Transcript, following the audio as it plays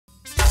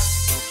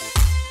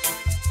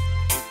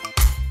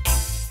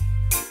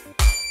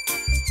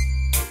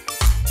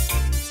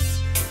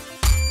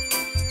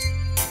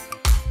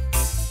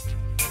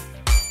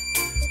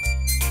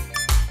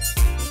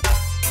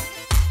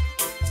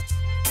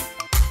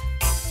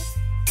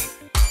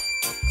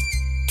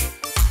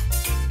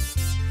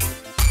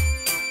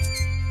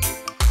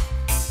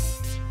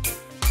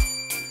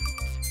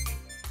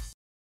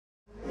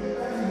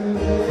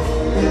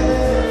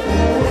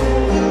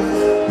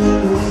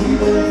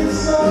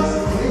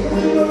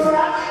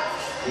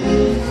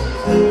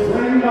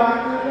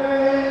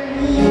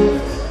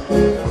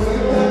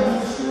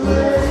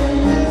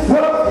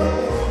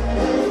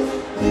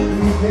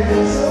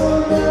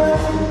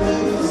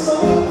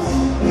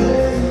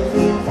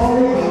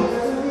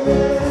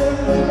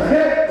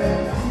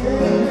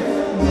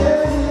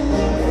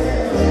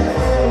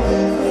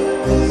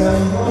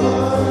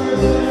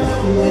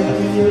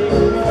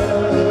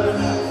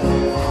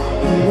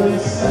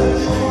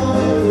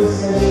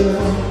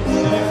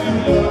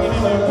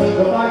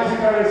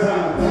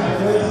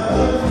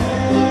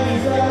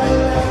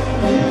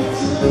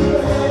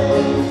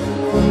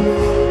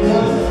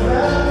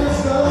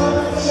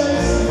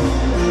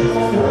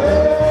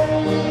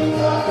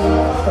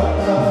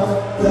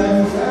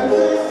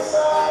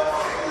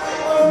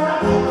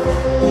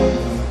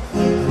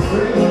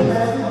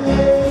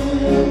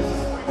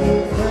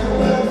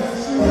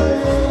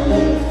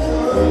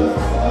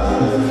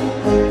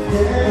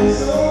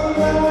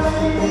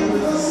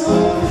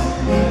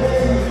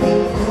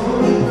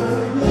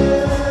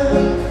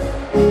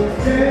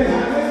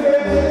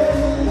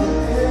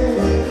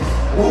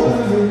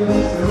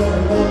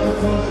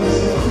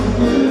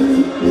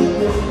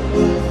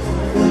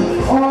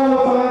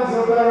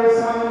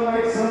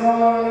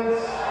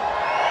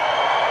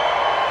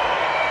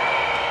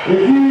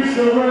If you used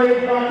to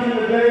rave back in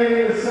the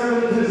day, in the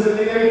 70s and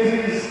the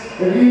 80s,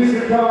 if you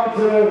used to come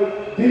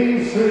to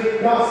Dean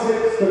Street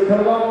gossips, the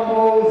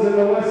Colombos in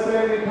the West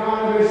End in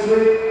Carnaby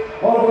Street,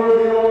 over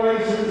the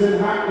Orations in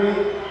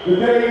Hackney, the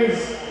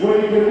days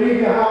when you could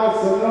leave your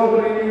house and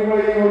nobody knew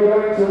where you were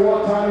going to,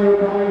 what time you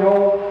were coming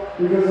home,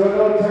 because there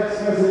were no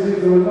text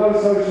messages, there was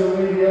no social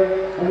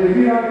media, and if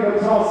you don't give a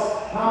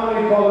toss, how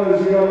many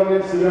followers you got on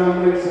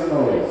Instagram, make some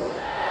noise.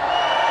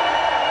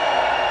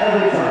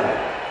 Every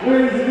time.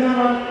 Ladies and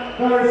gentlemen,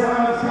 Barry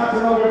Simon's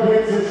catalogue of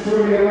hits is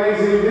truly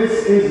amazing.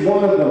 This is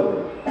one of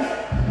them.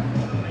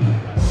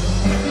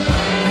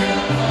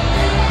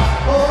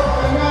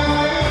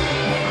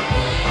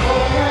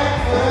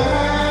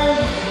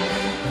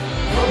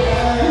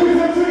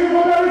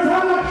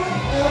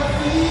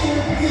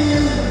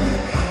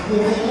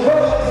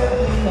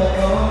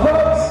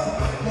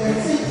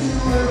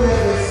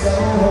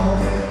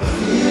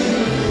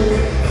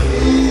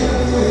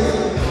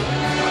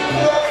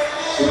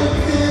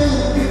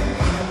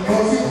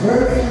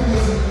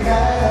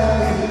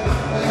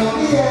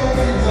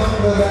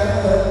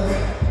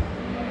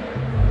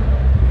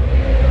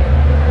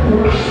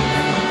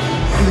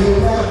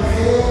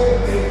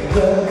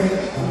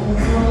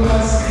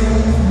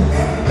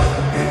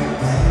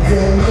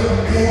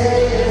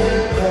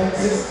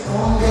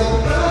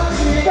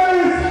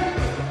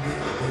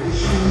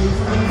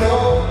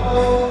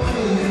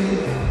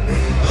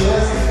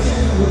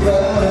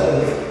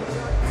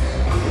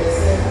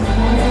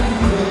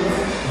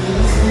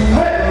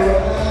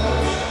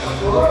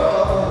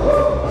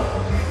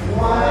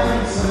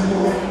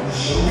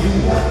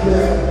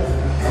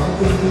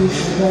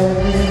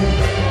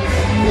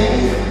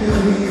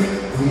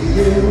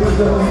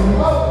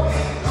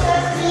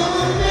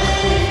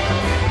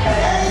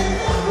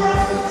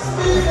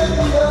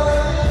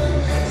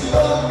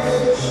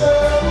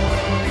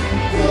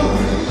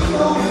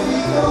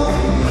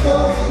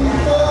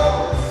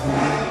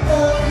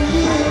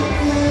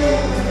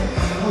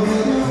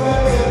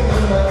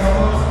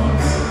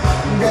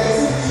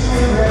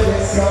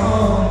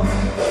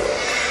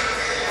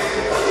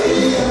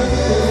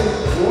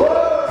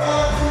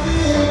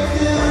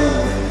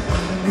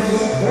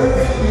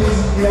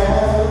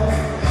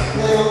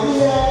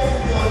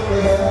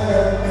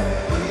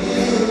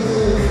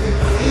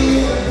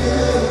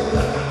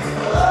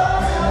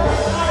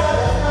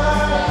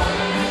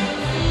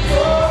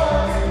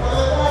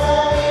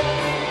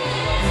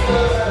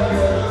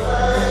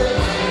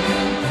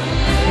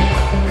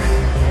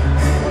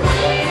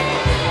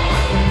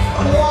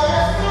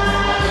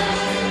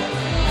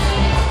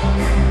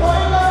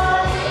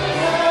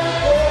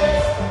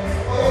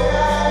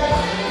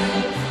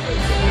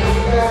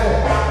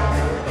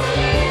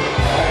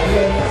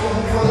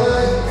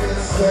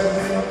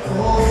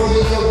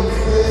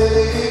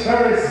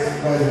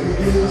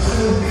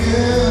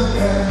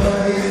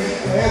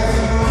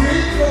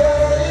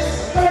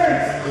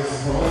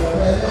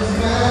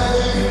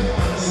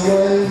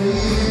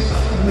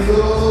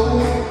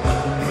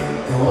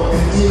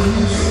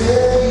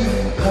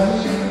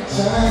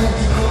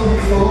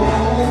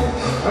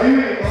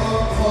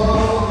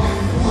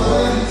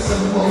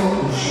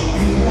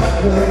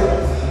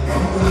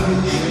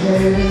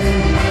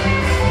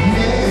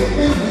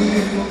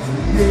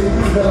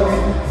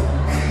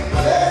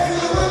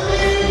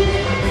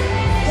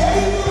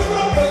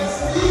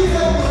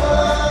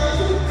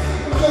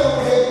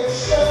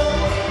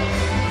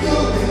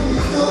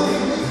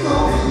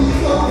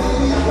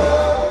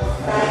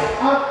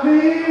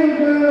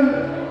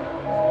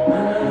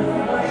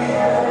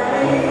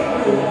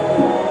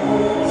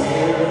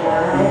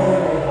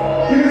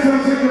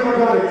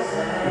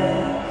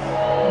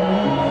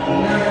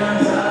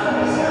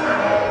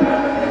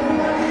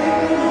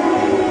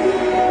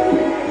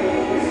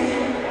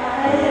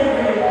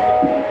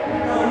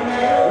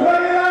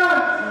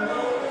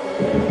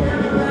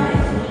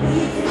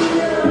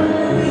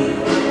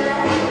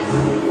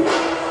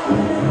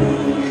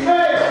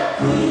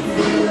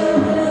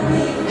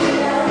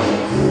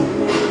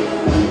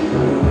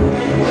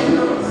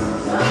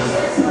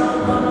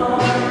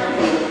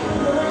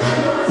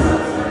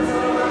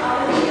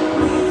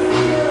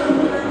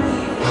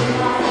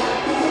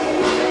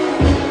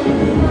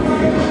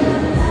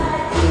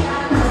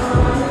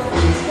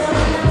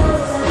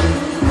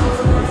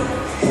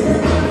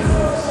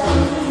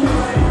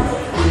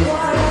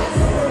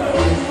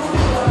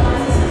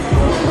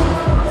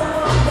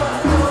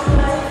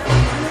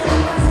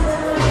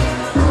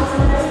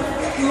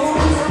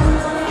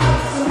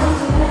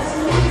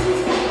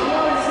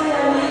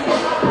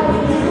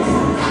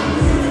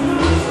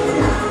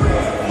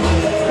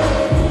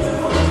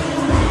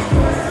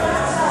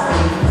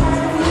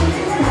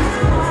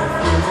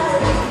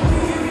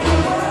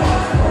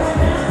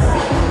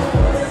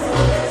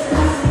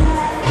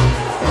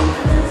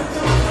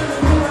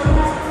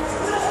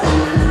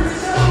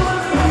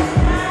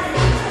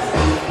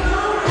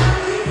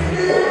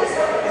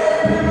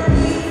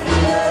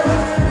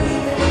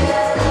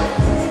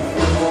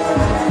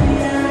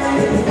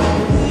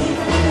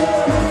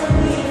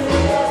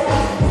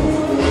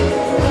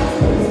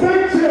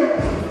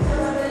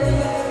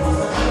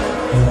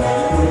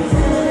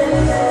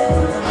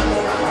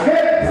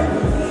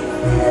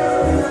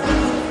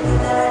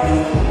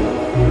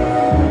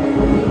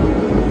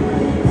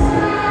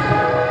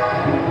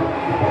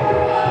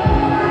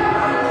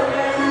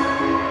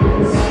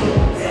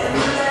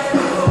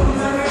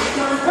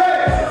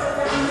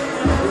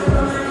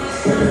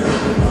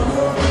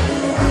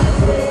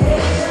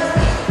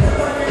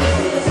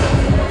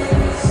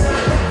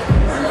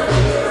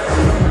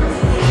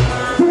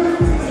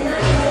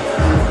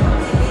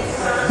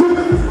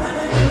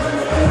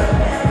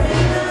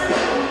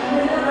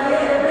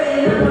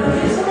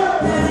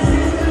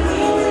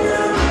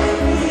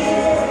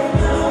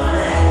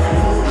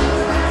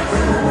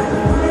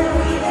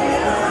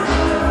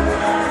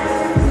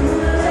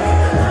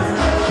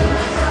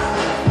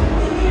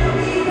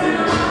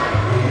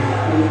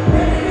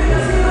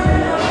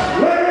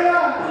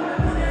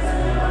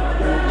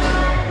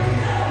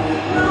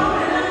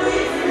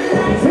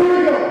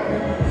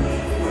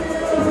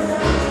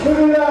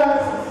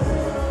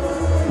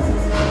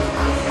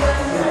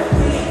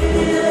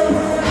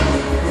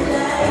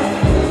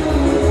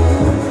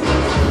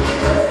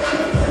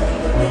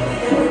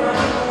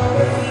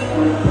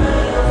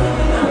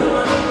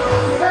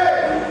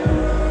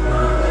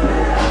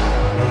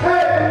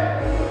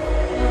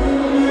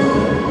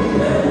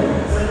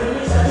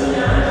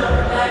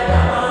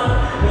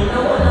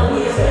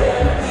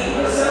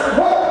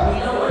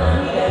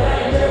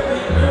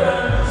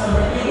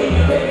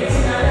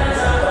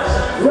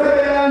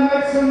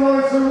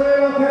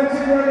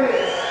 music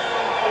ready?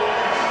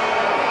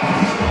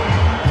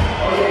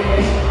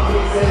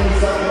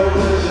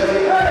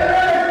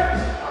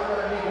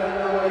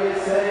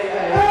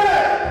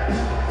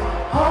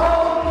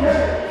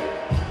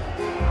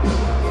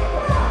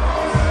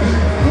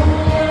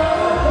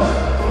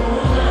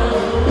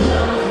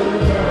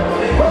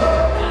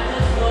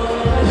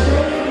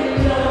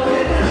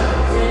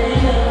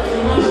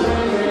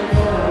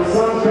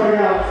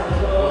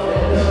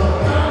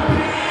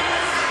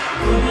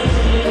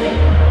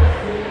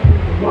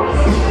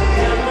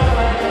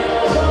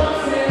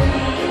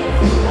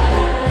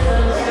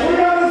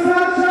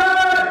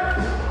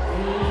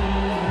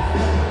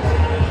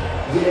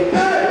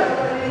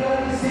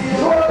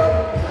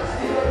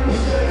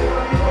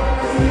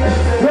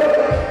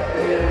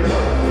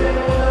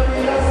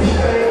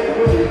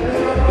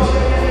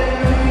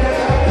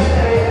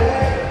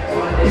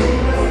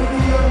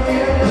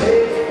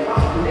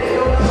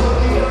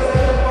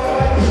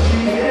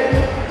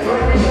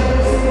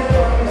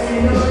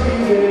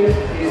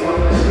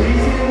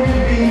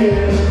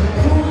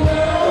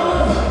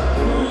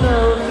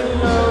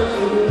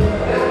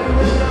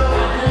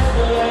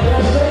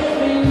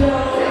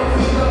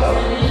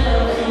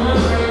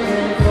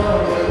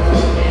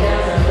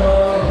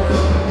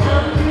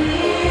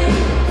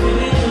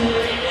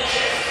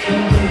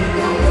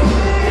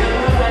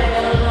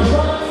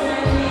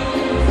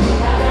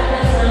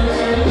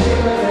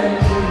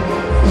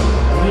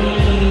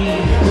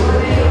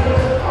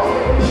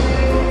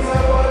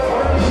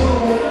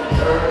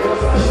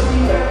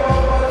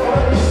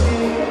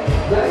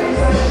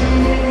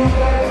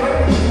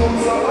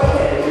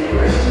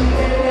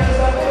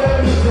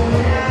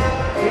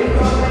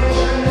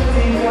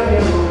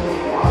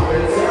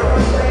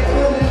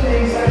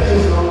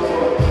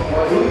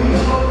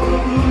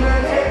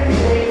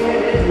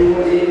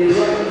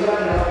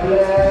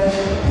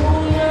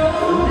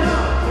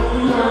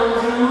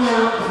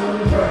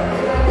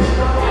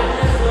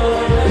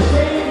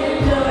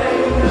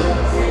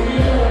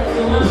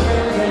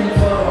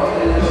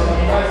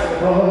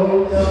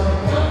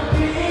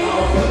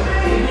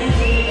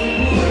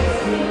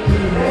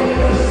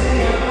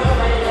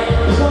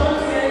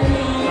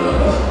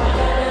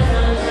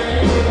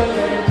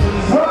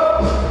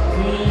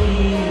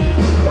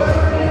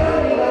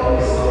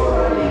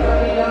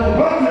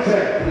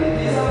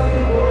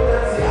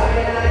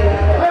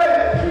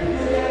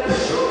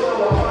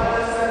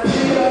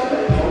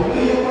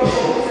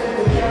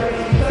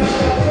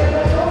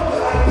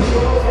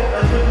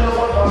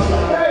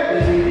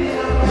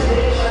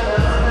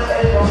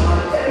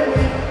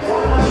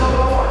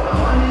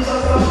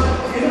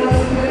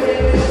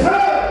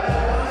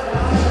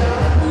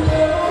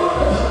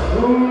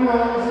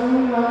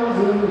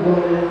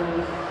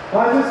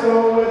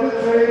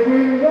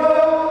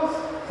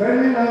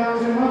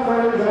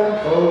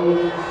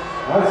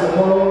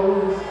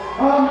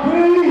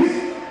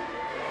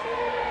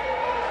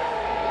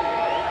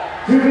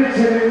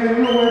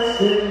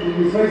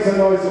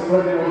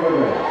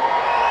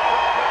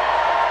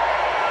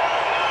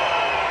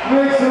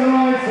 Make some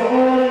noise for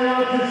all the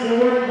artists who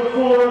went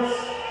before us,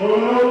 who are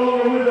no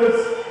longer with us,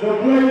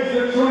 that blazed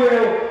the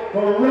trail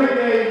for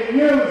reggae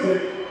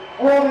music.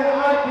 All the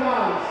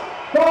icons,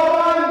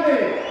 Bob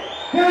Andy,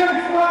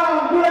 James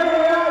Brown,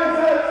 Gregory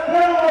Isaac,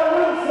 Taylor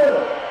Wilson.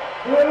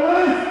 The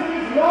list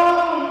is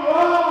long,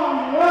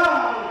 long,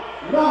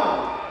 long, long.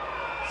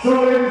 So,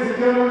 ladies and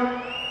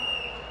gentlemen,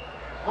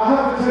 I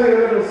have to tell you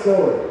a little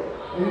story.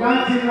 In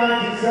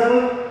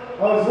 1997,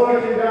 I was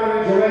working down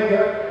in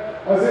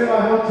Jamaica. I was in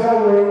my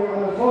hotel room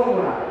and the phone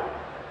rang.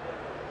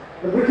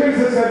 The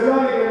producer said,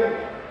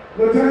 Rodigan,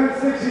 Lieutenant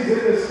Stitchy's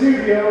in the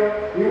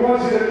studio, he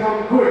wants you to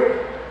come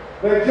quick.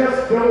 They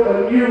just built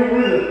a new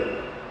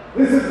rhythm.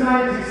 This is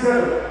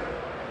 97.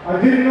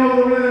 I didn't know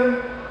the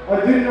rhythm,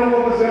 I didn't know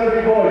what was going to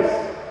be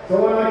voiced.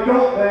 So when I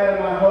got there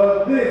and I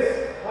heard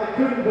this, I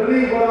couldn't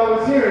believe what I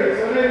was hearing.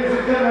 So ladies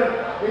and gentlemen,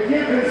 if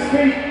you can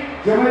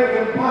speak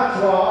Jamaican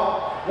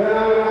patois, then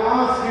I'm going to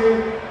ask you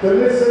to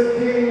listen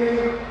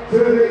keenly to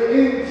the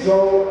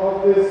intro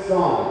of this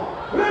song.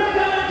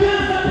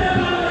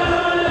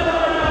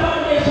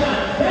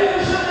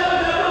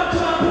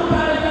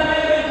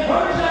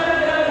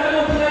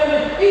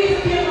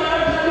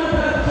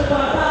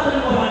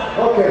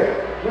 Okay,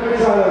 let me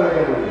try that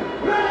again with you.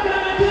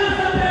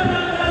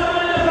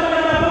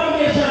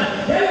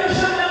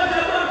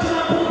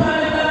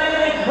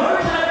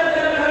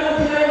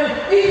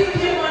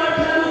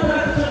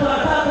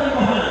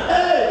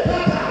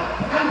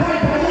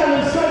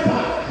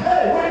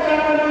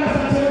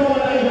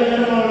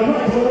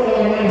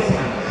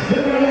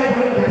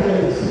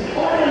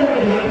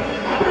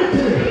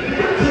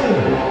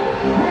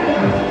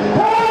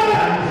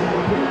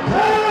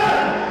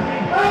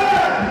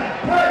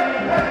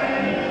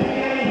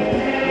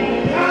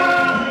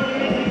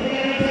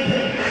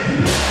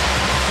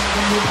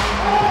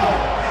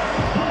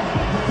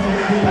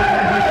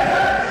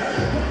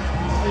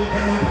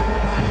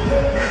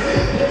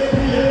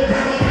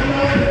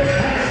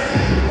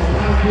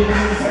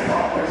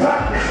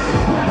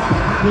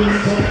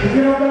 If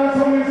you don't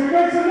dance on music,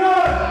 make some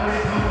noise!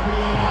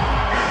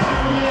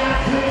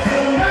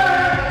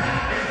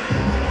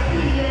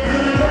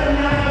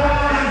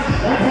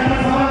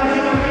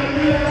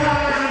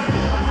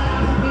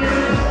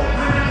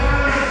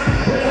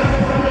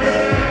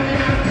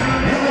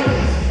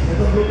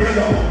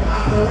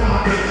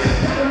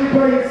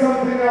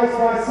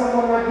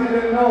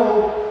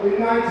 in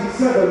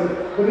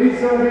 '97, but he's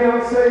going to be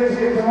on stage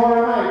here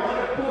tomorrow night.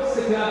 Put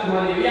the clap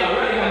money, yeah,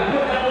 right, man.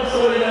 Put that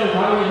soul in the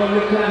power of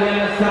your clan, you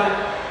understand?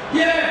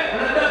 Yeah,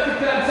 and that's the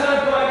clap,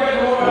 son, for I get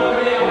more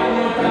over there. I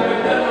know time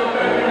with the no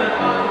burden and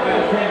all the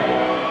girlfriend.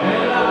 And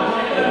a lot of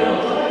money, I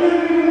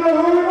didn't even know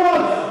who he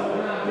was.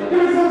 Give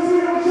me some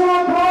single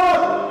Sean Paul.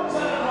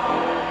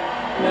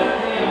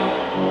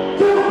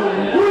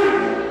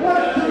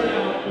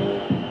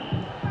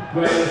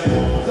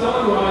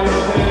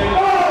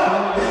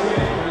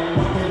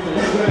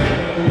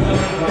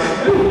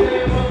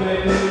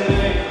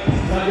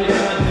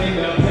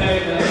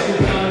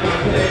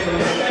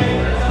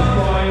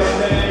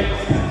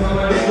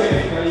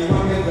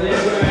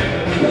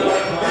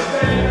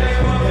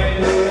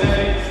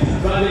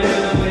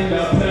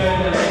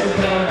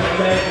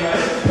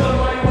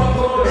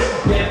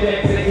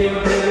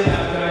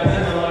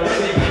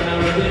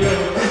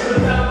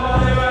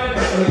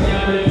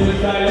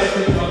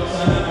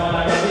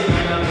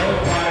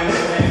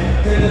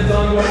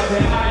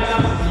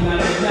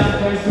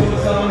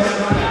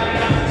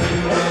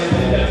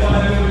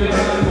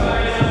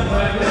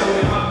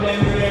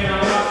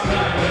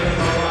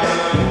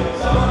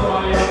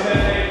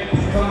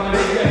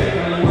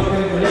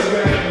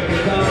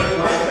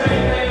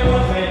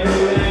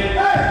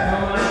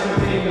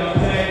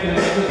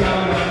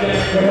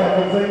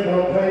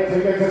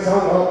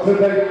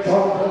 Today,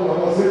 John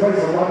Paul,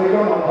 somebody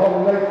gonna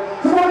hold me.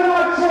 Somebody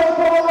like Sean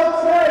Paul on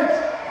stage.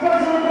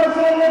 First of all,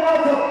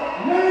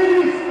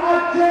 ladies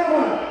and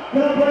gentlemen,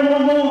 can I play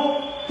one more?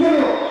 Kill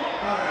it.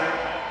 Alright.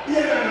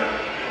 Yeah.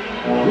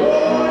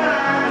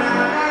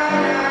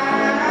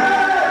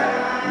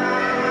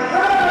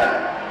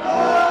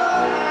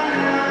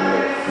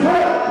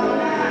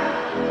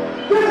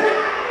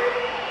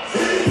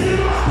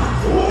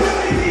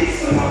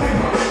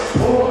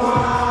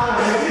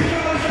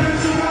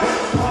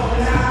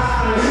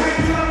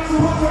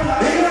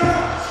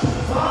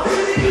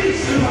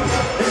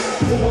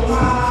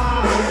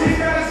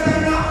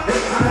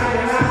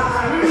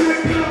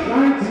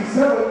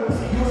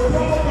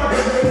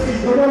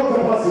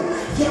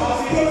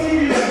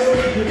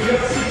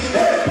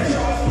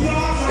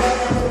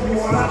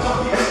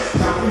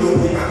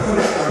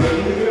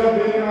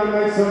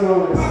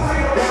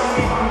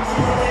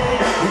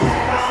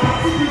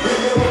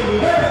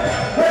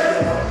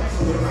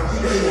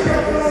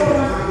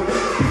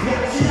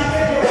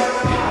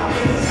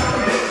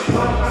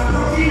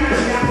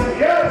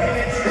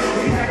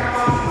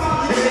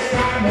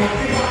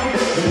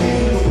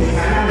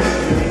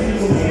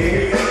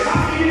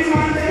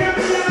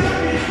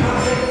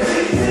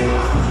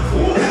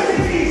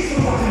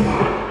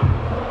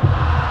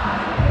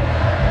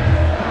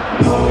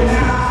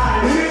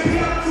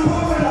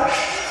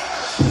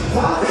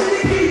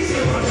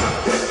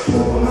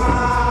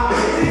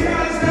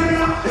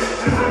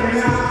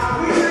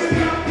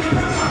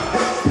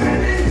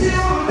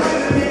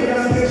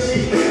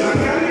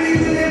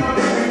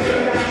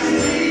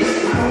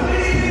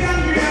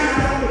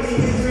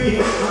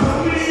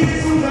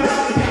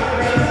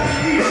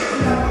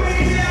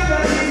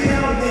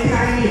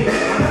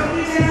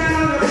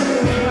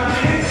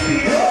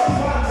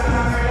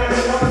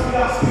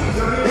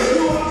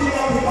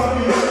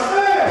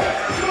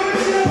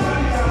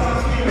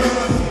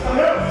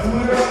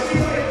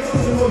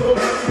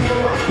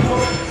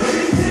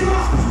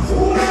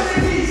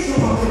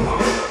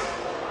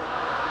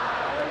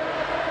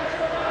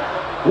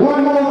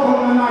 One more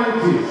from the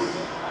 90s,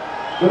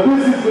 but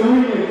this is the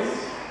remix.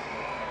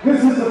 This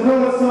is the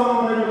first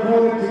song they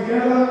recorded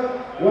together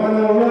when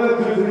they were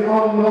relatively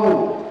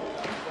unknown.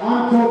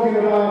 I'm talking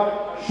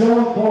about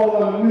Sean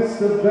Paul and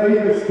Mr.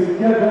 Davis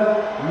together,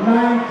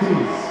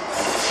 90s.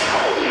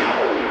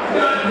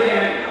 Not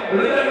there.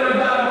 Remember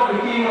that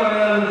what came on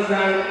and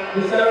understand.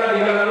 Mr.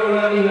 Rodigan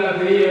around in England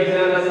for years and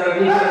understand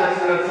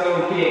international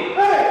sound king.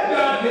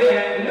 Not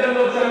there. You don't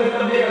know some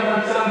Mr. Davis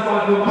and Sean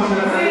Paul to watch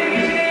and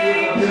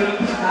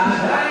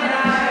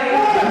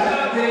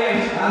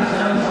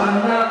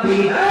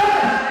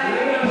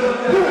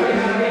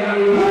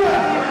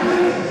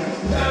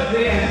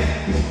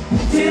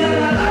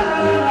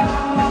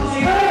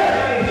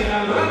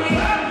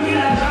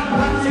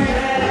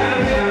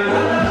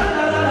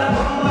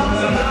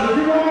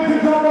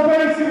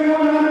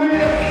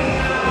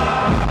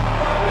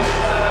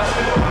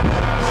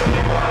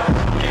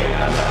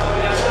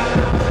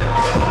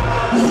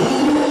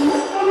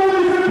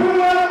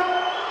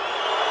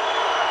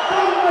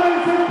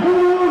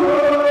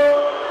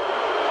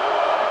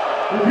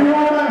If you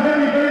want that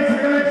heavy bass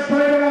again,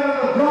 straight out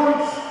of the Bronx,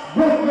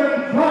 Brooklyn,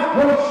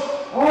 Flatbush,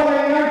 all the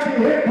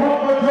Yankee hip-hop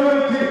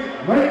fraternity,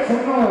 make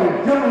some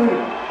noise, gentlemen.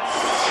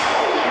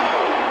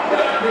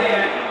 Stop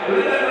there.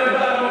 Remember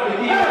that what we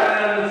keep on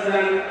and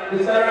understand.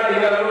 Mr.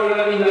 Rodigan around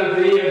in England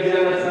for years and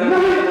understand.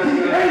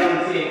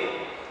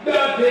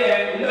 Stop there.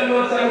 You don't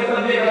know some Mr.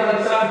 Davis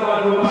and Sean Paul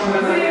to watch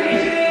and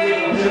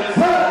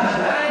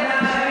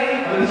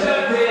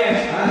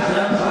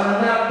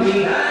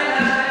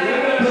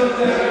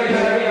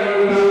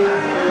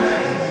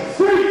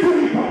Straight to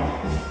the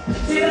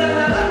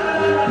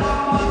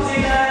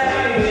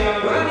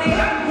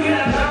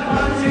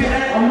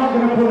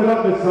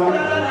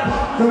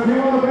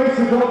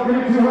hands up, give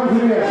me 2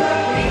 hands in the air.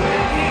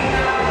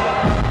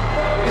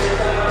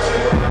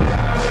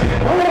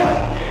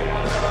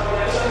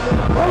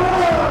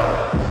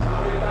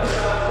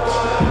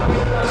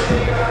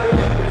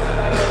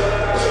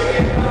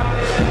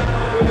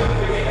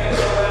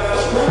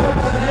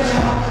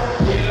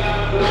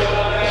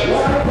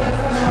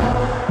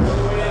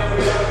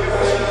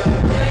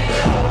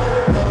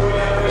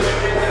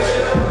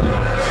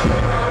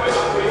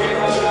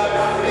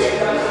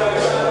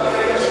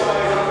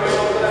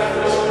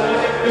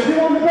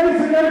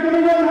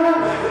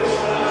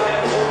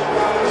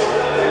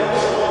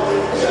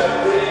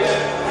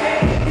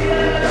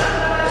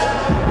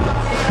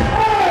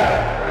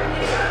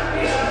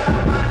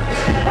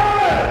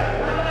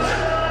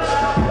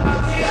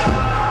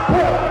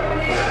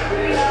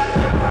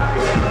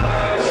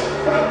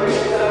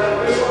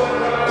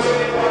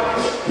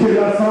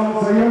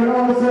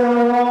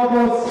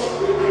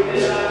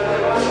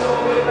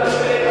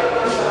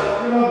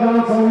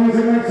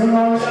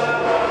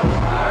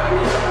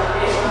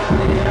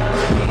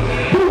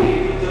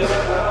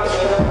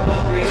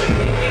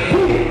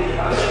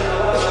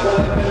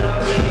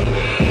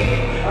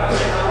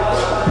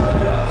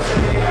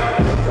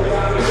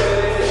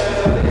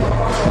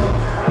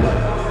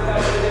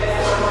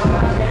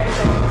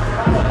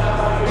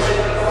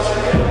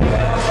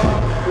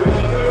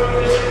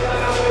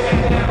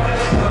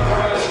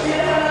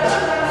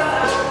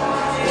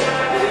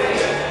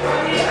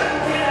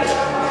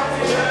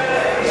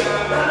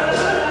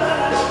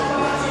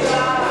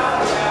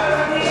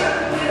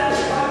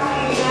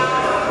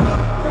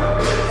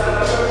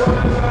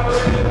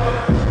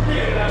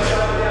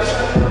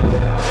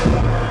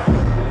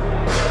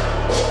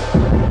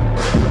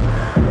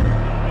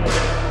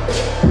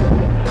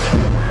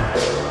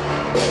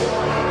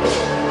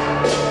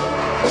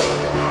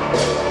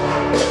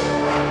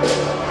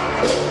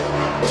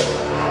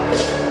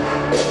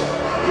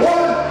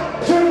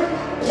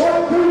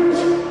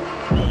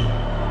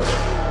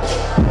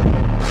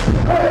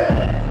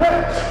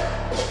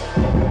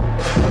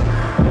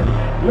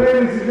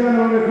 Ladies and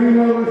gentlemen, if you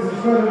know this is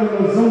better than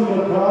the Zumba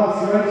class,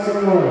 make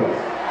some noise.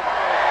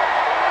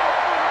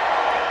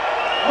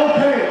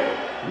 Okay,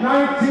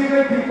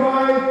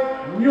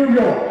 1985, New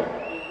York.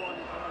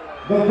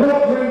 The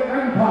Brooklyn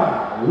Empire,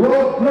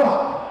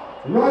 Roadblock,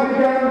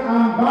 Rodigan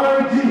and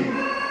Barry G.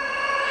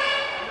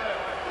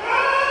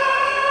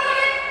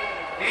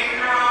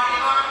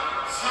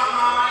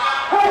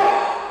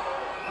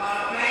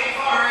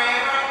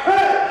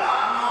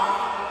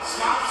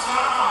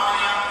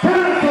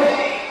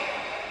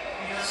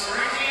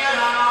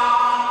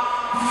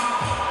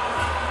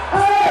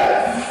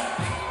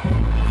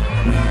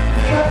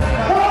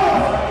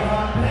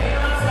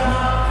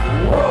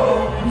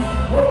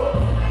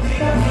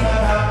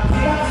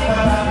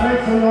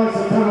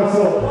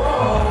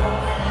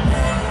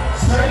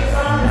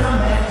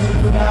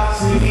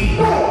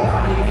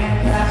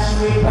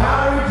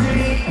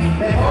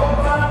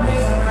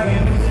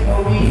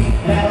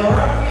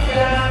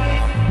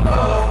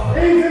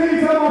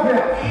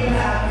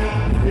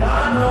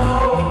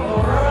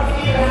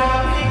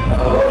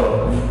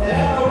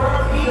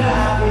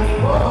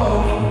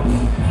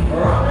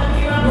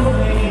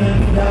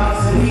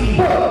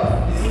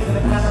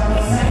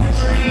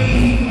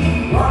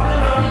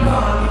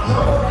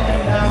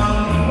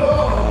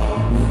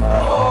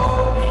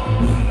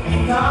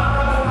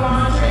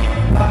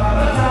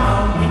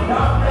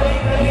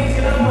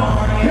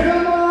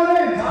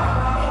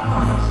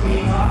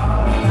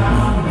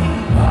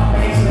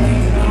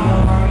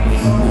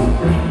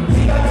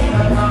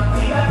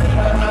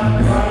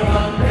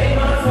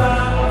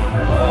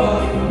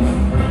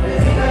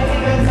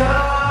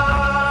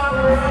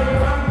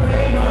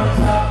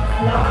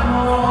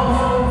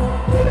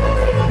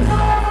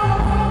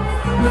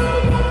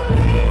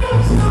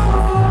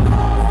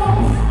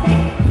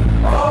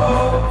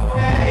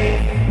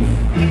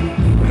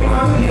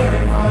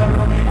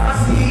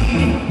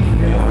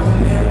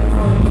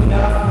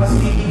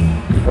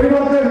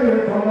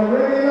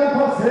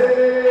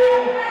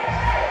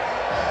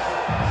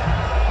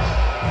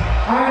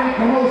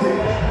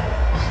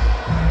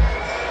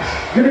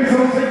 Give me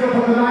some signal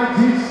from the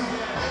 90s.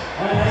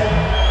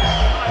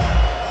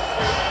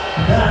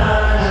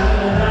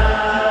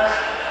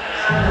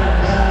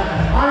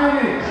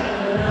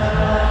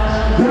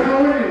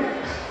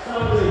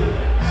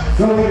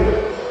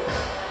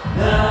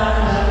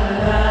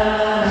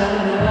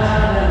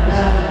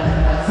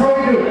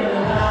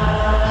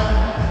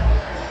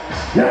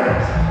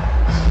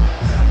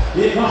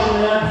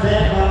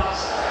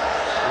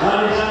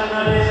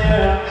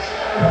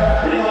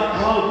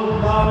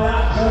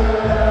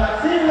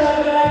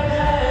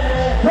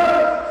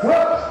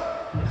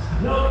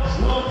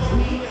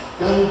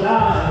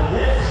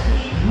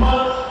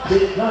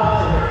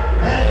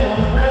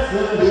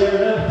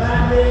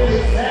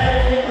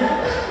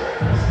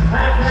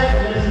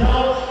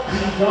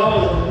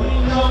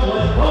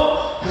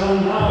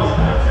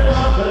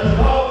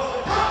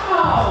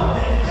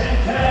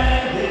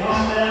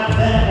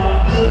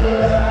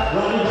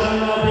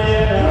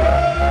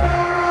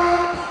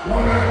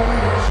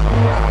 Run,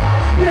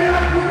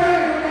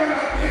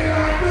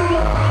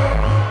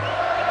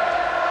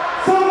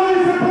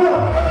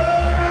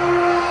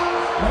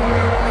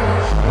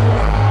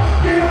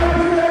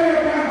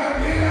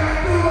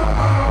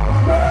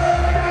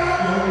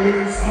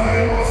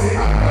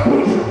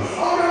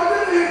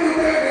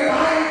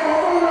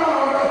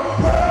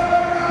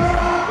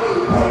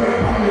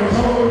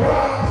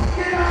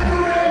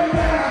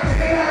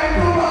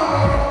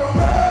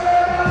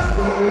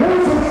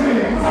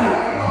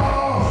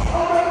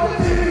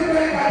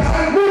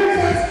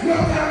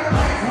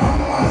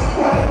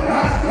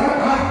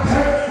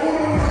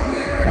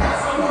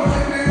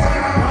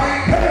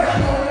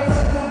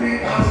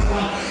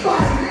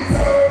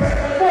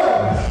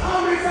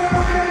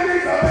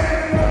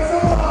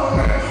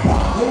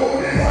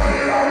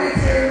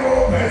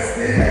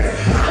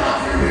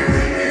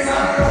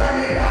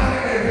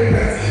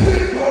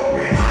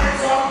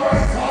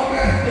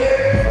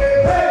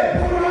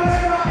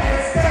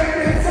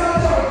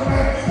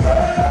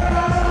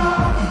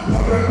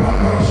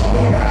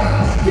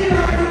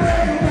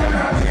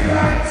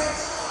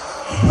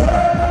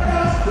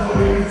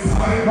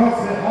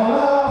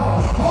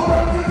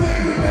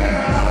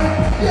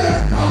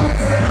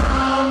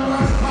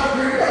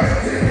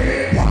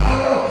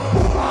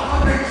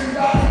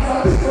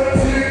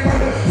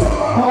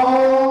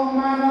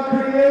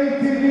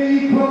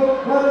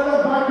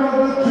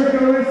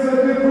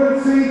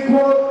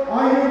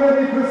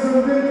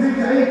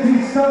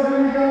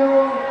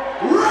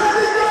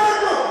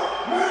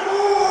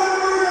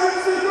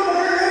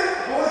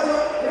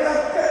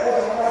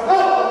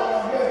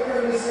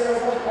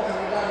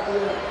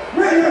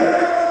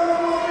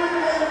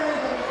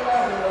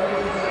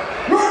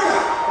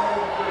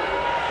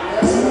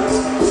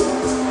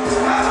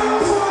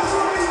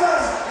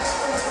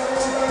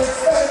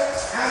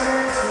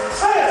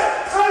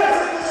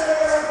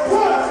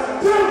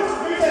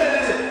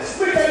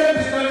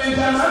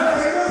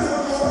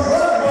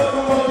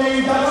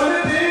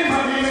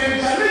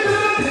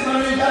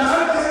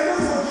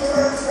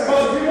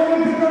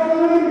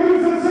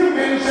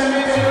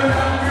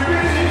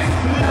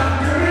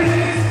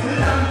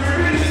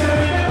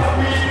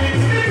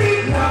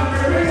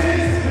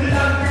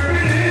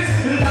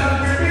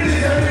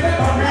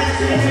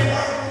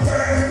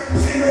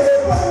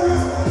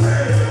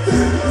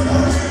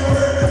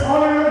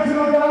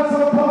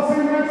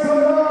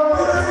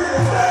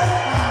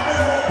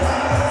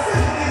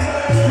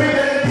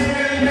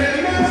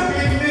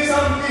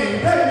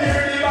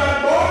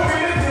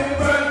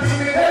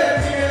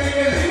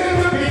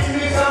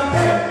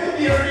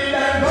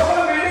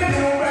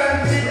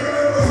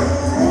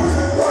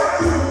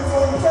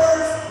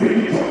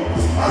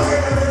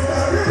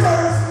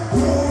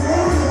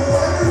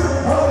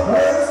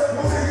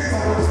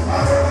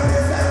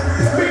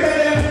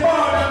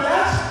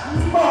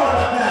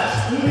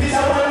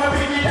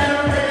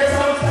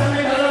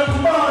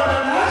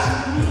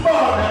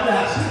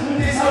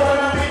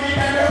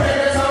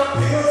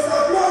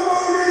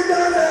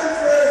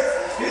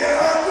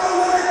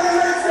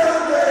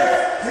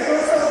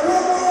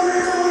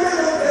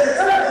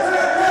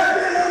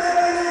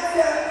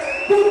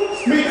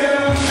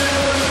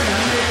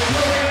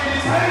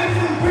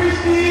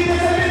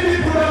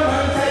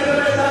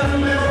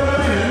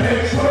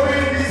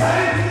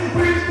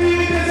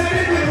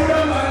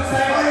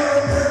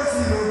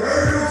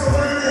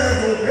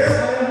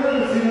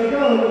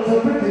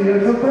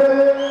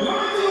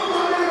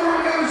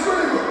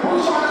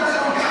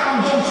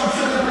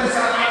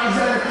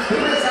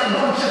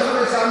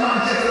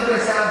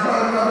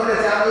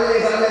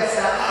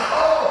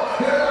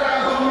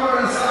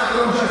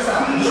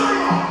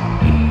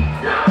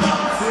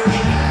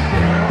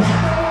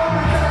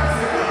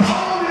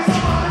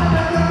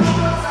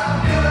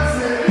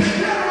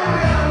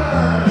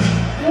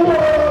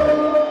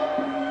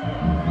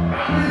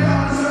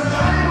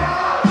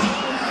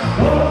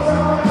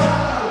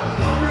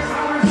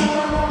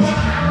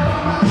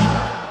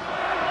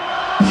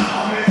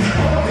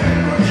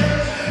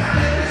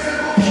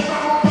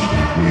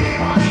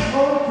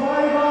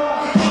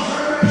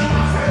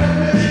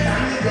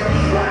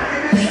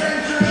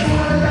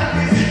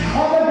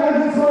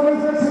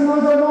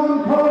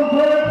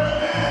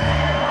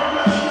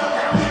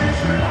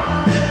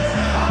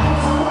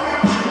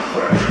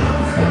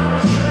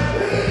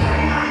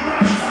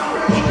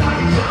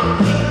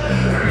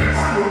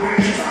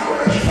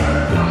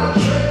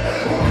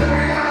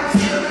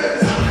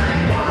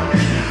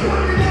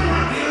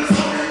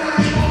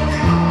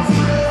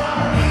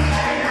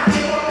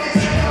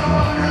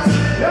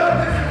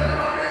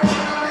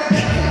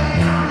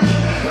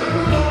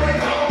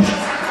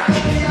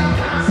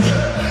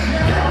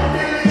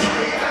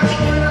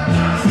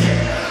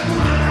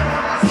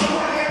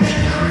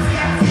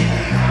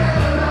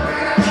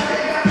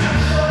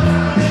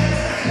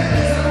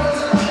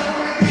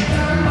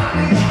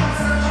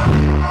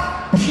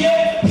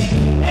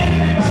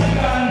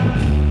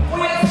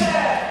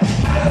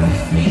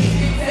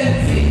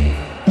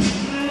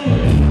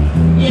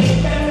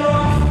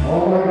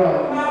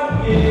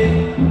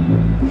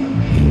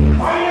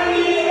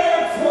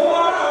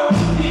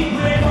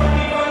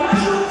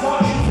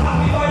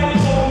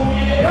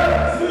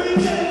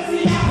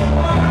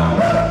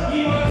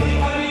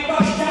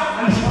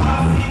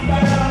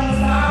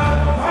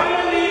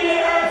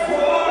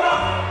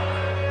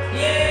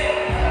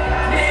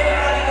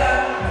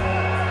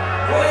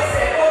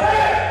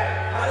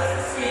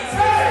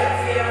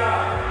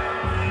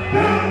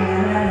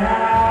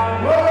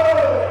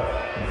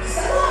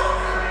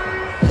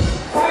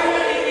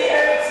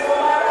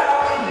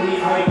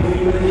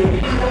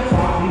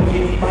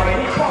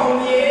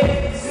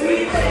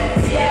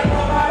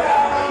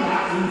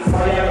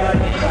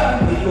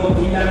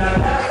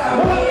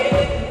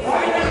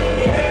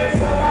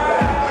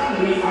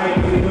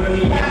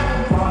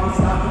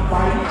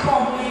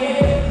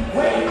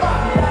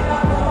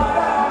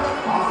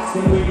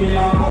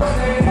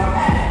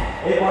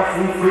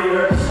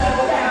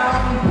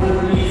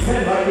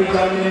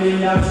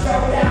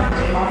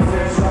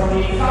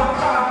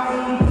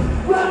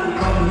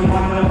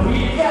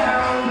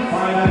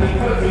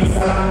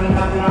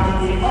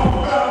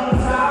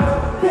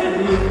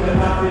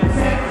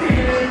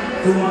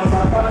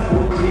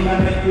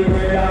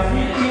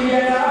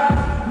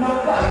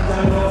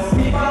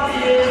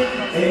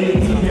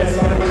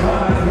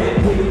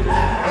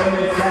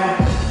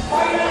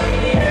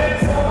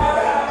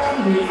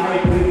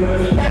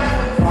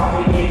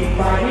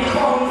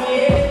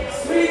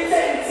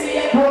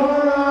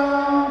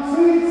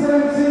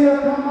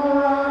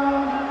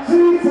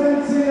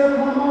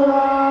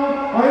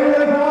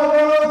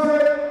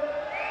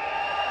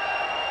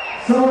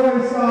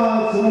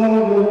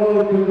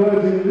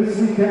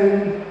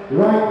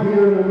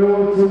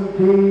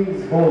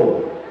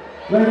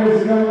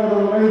 Ladies and gentlemen,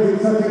 an amazing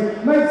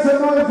setting. Make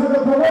some noise for the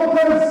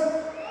promoters!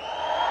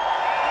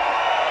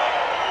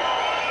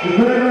 If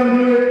they don't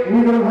do it, we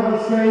don't have a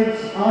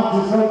stage.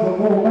 Artists don't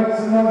perform. Make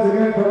some noise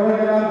again for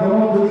Reggae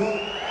promoters.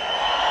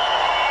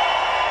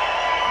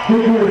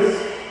 Vigorous.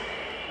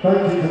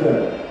 Thank you to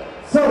them.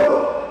 So,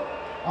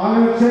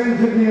 I'm going to change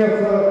the gear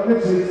for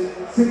literally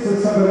 6 or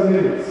 7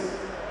 minutes.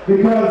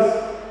 Because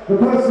the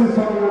person who's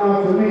coming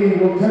after me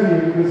will tell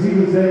you, because he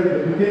was there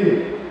at the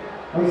beginning.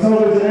 And so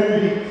was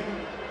MD.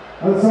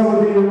 And some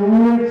of the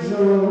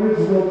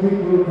original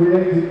people who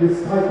created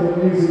this type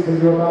of music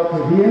that you're about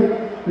to hear,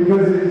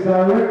 because it is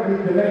directly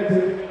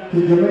connected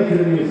to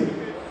Jamaican music.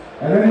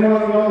 And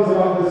anyone who knows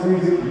about this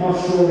music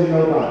must surely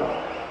know that.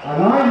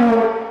 And I know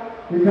it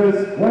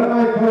because when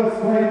I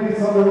first played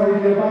this on the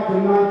radio back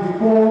in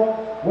 '94,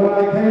 when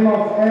I came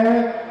off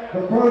air,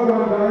 the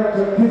program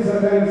director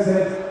Kidlington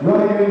said,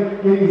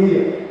 Rodigan, in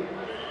here.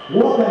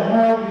 What the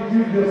hell did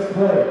you just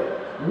play?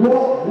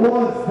 What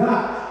was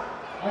that?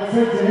 I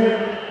said to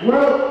him,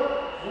 well,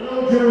 with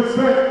all due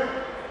respect,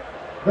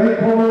 they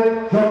call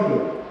it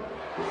jungle.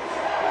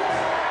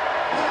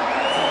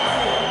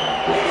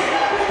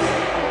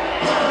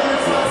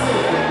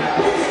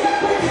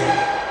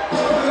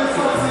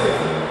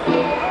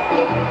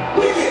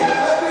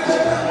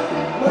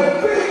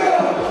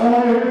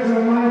 All the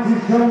original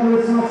 90s jungle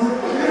is not it.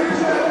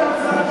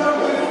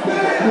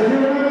 Do you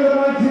remember the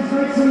 90s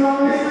Greeks and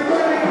noise?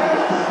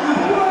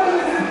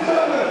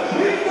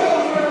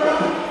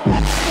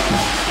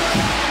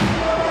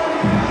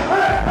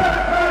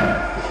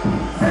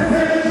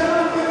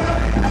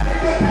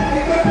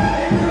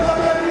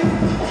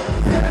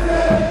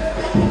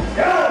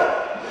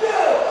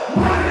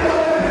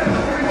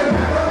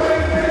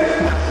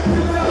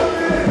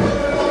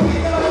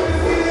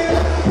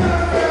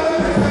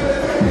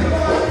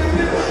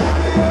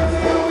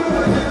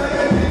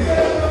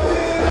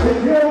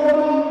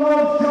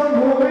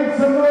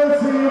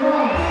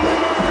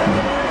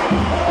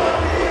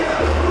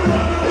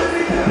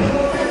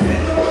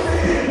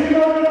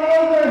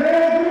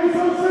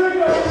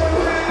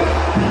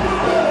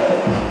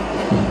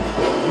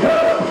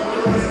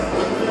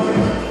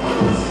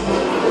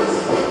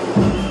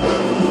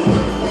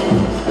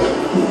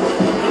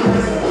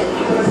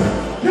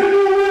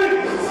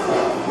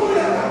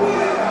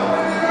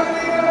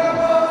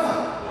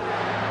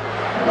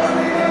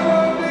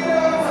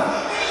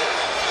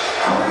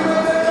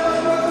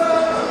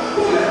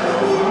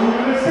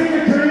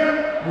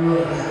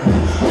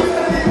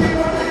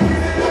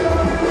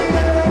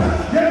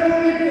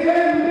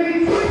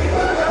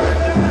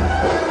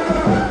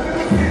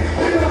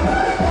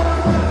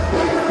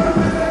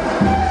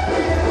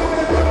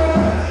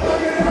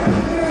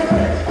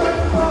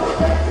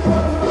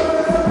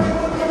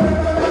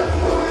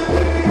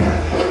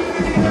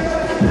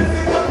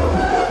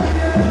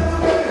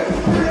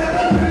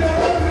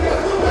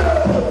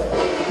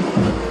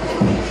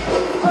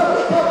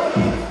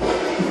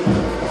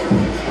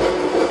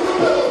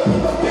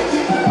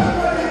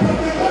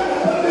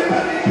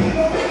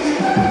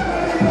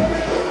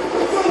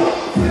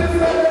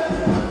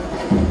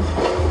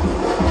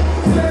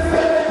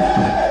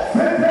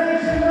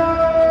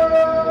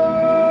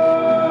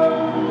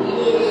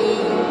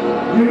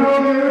 You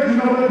know the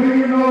original, but do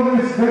you know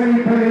this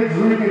Danny Page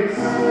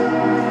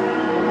remix?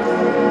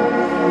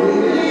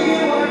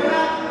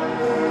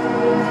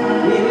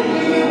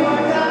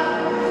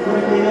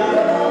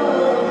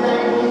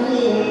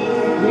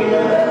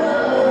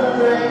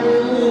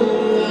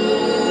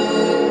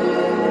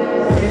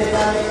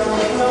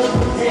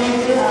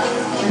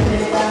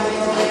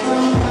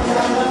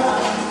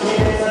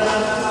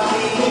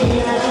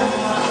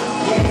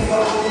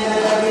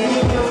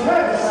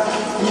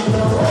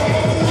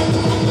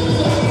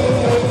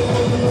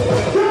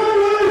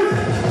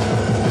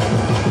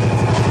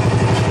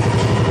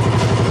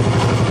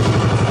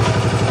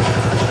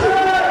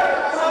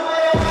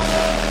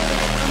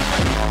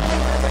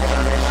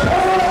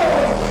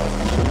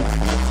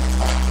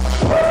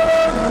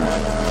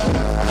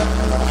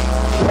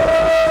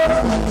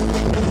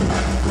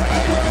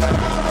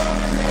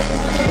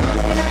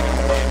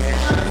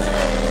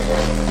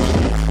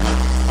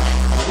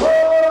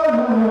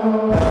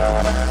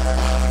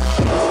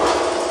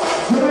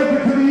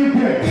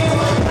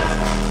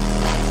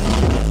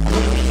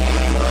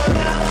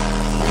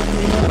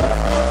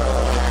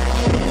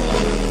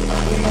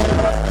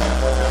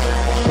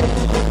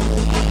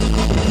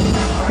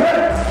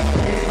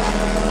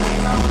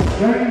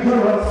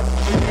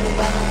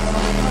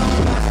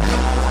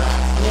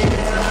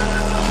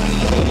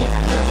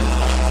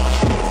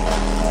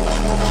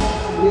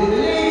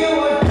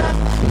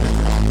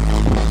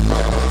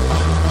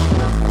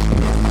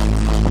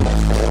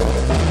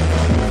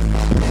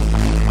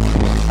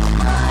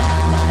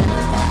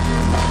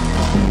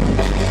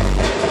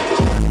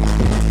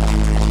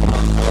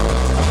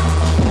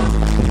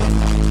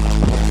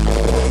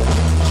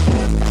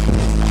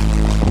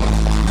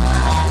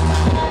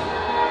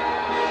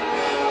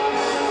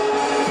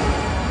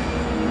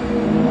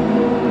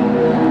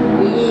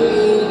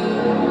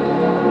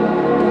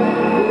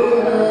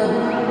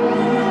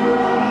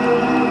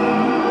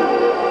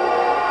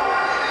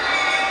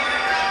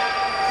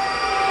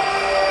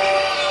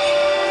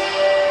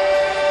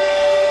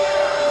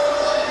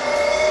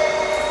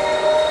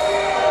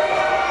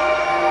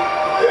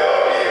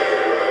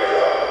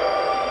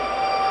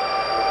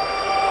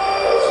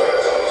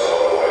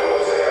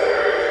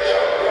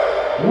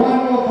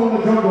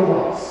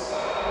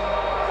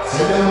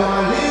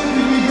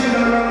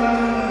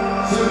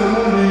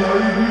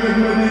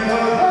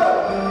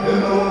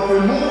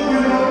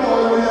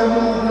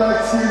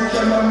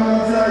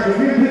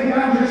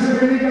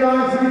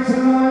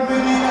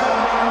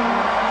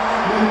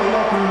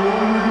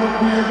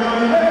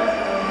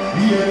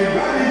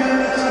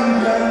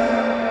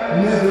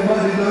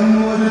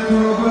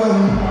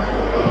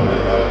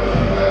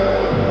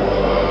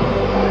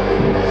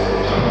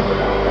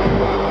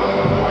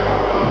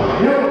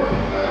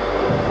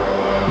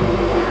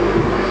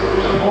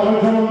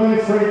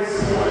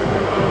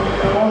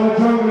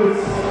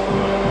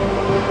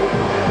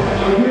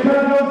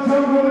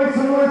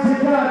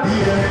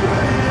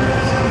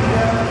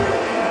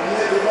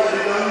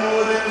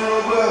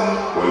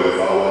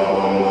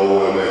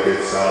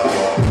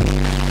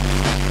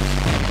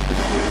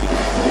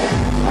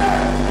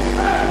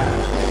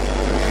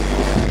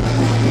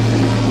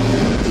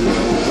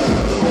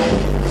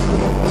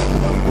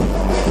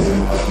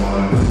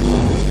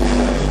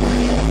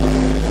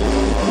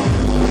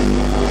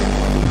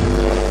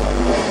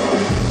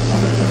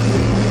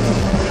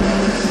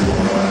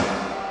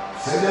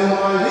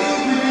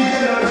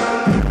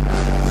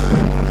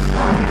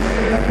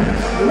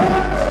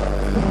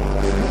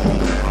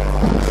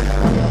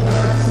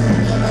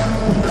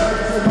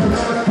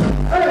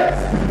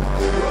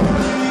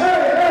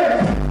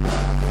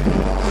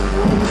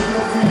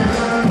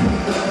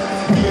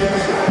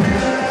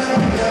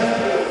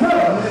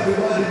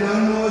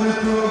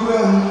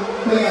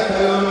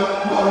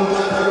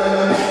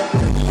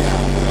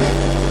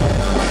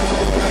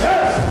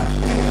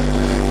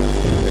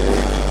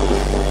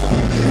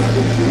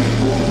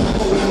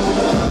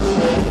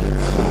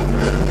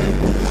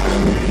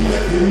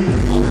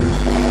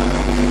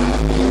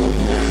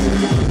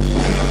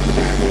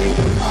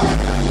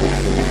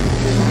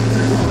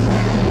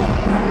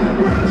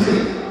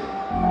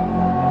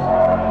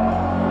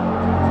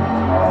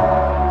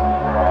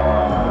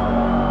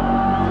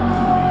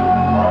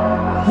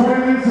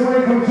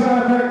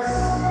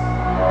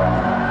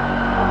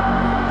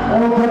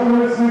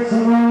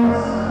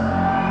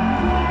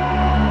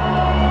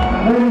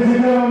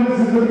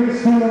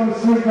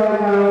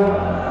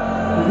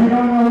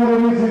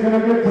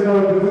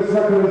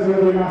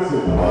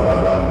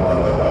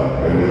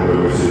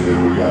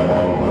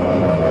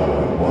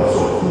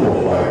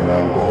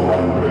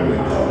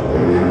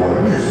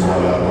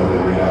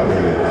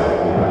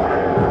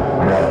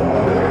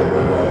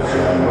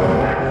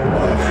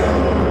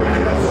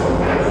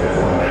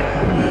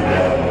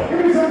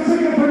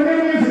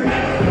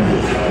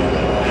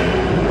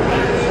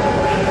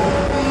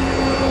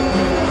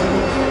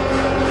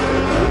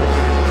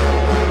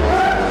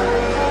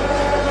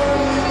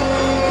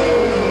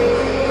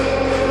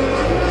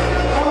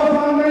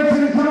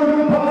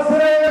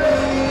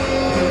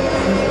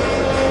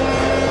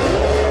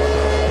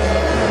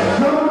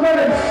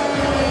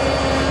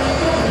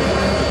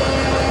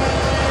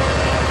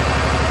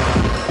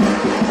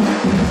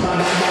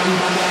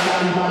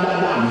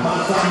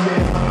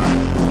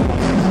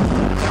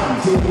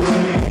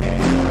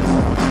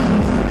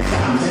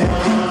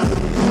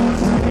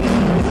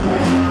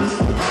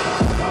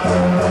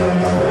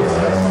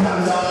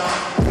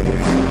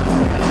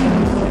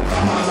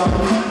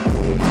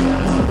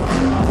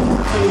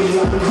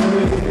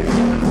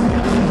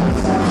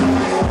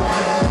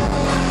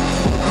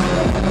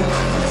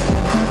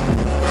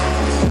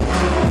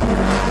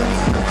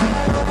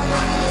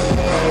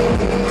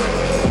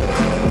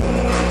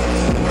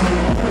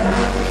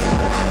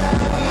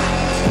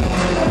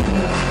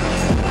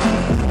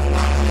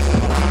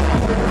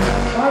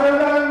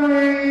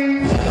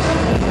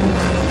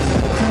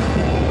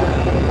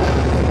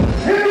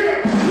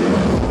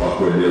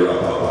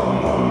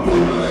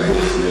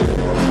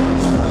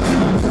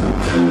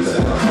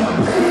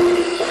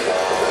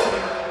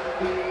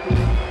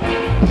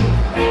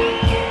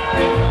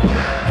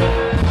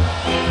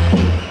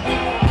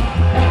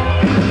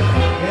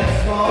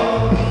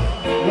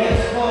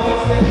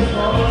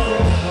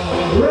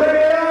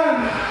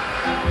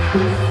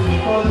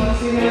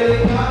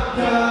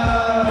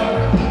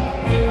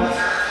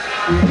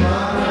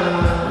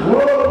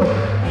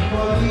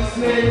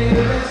 Policemen in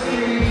the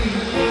street,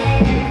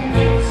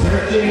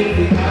 searching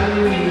the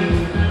alley.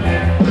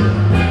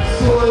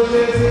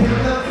 Soldiers in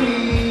the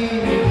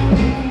field,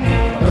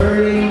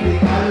 burning the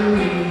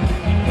alley.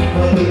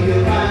 But if you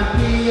can't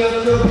be up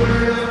to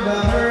burn up the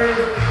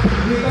earth,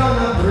 we're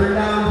gonna burn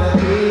down the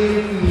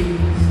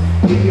fields.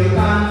 If you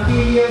can't be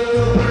up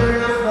to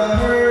burn up the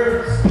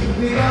earth,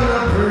 we're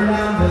gonna burn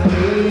down the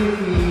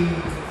fields.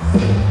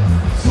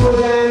 So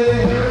then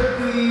the earth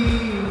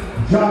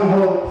John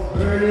Holt.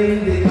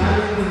 burning the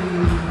alley.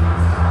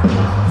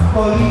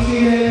 Police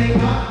in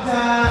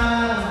helicopter,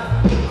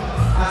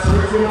 a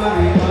search for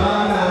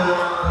marijuana.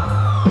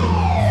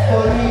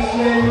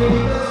 Policemen in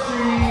the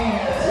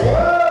streets,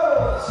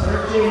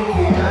 searching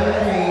the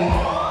alley.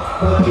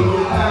 But if you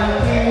can't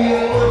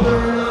continue to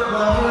burn up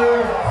the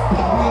earth,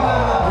 we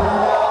gotta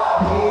burn up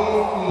the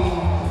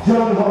fields.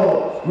 John Hall,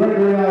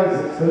 Gregory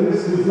Isaacs. The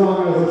list is long,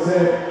 as I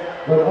said,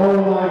 but oh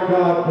my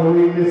God, do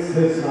we miss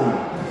this man.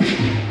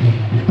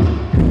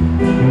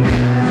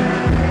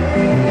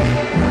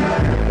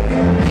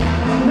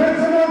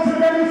 Let's announce the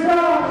very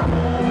song.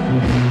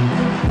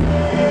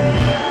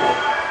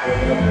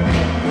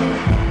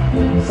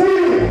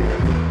 Sing it.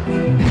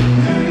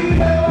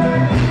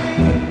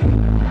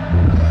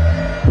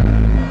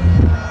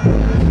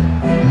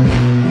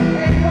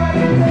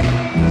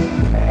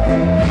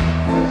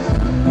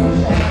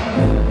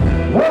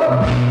 Whoa,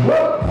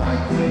 whoa.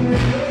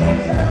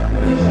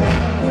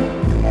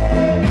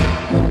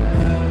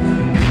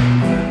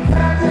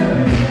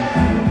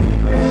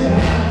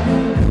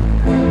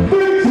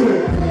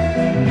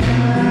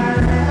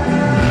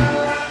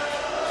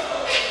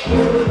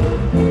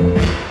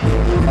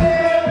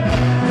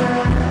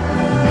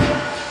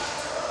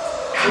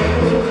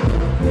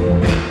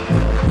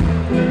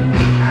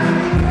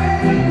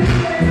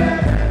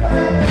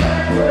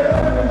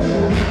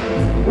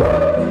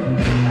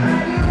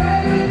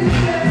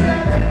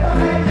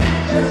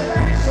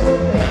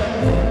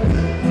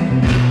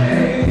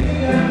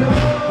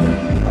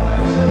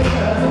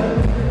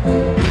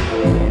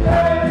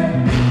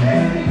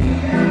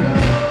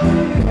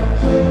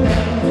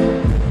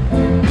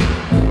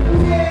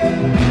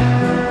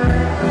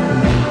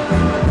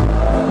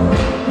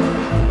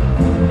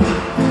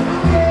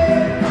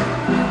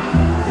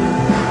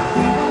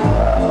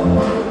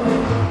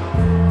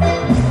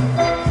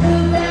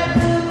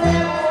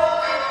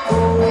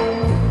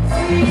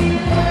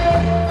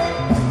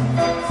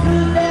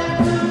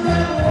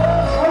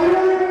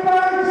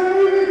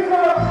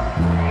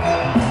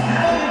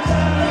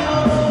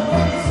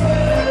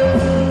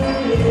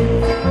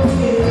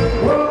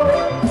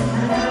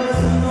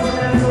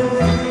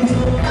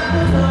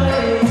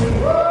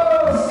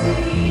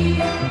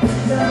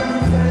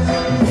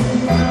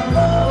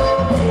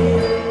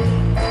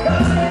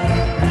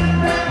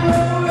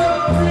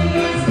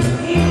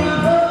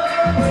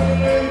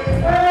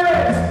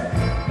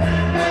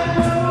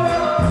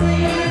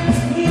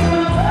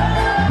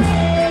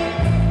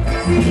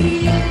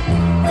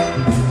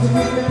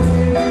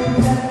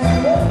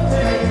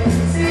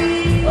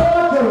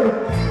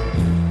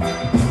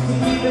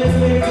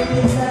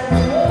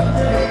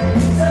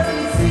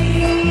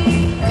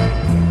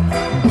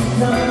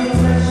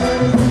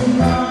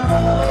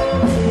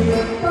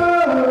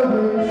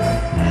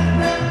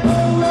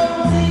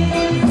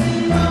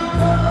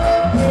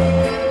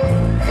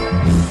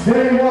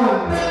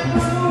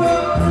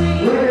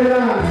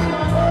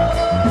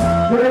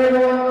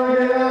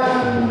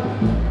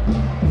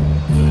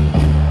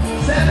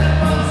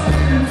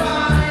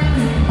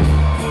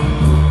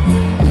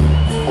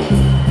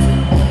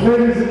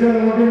 Ladies and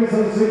gentlemen, give me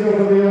some signal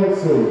from the old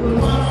school.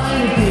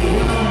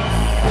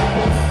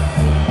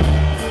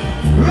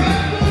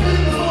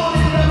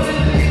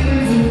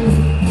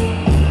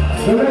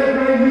 The late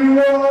great New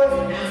World.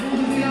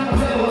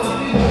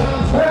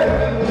 Hey!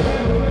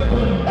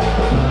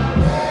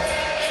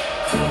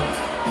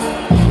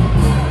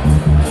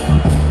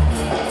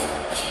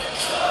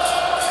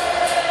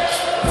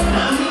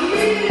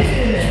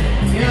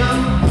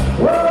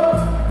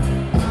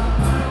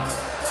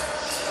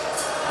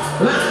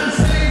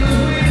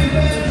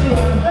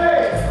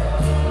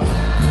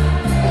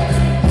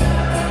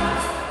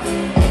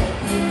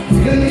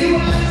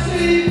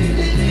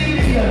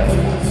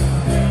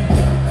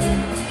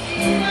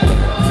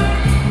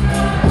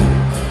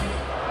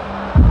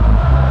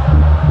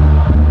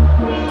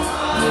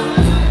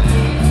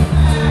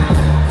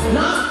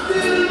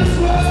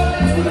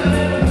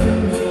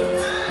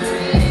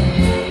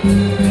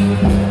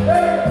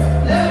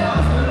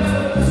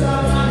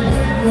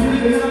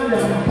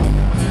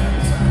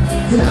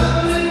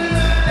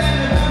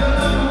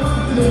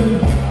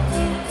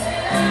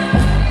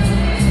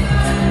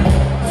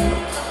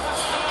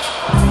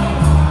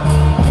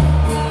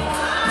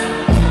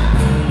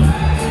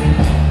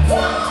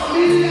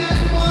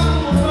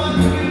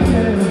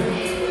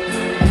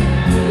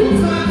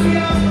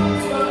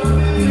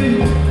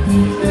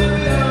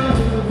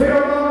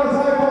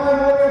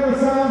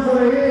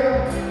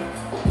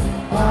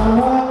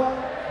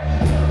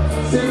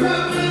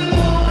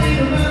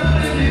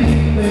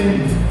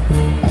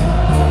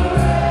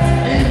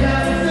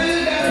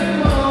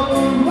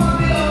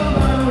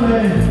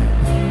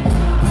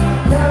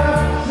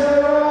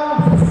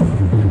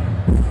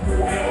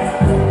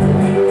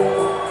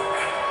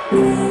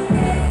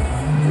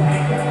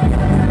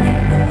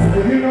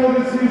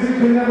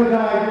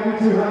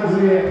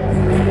 here.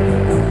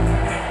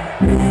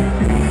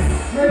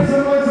 Make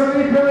some noise for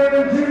Nico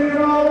and Junior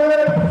Marley.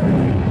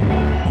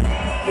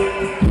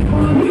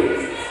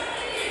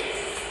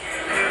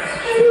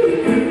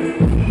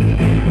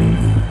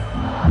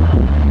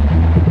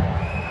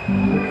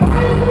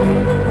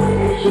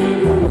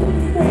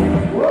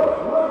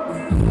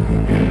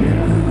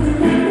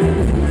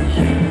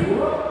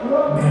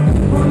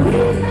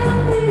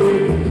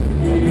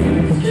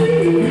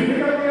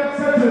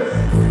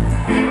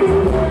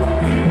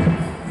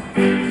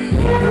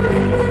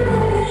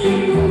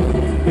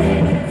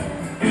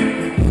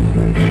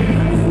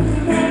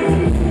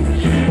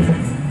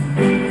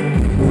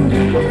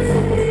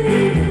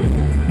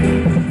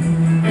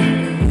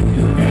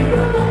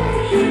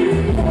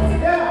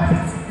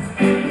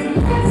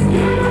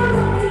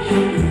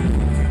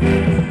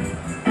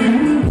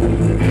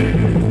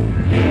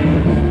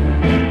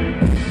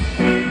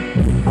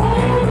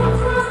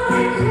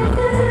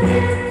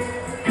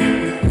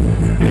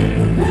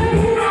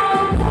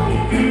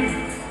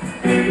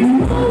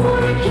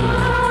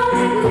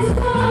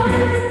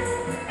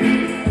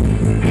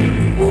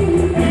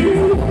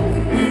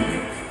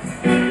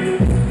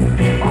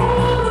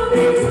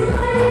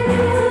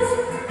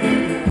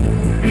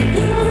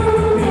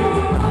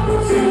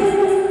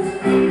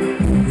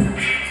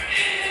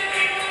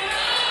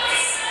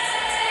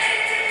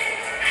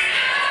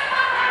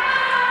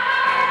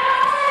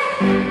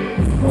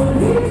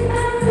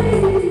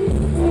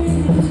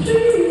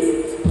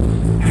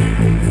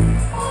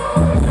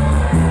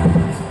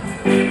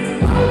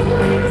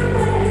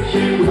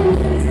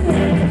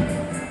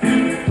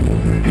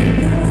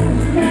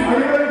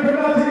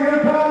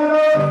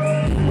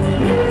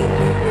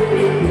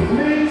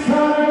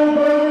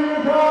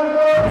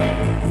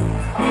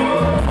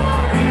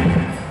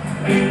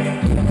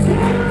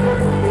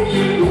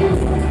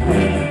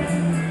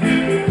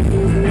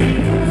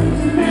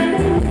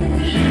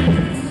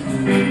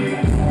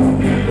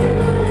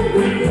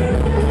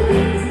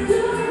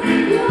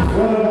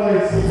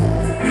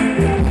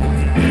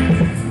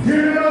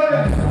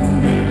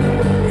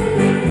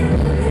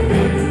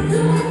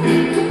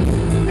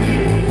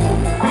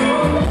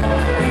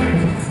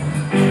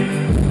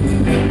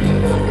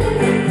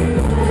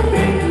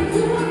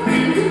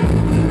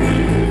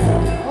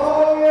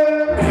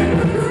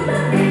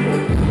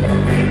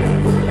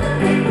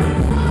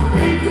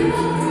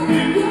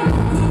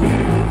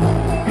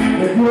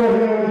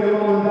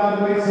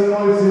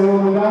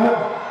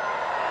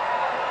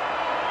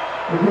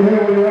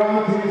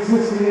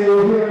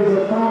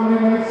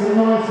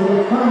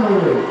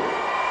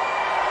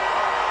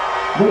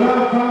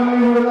 Without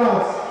family, we're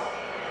lost.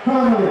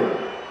 Family.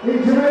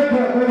 In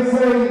Jamaica, they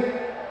say,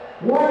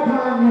 why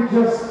can't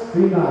you just be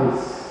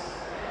nice?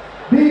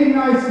 Being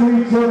nice to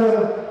each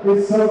other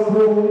is so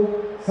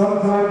cool,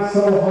 sometimes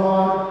so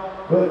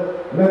hard,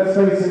 but let's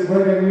face it,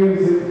 reggae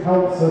music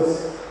helps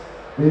us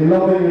be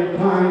loving and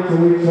kind to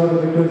each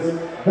other because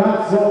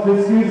that's what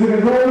this music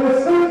is all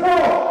listening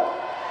for.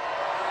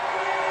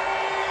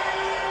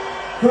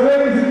 So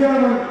ladies and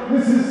gentlemen,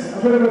 this is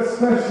a bit of a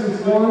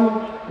specialist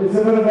one. It's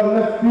a bit of a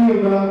left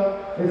fielder.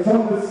 It's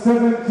from the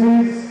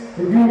 70s.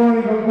 If you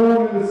weren't even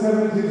born in the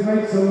 70s,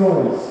 make some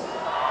noise.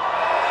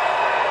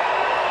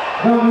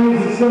 That means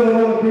there's still a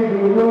lot of people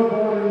who were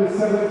born in the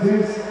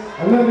 70s.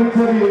 And let me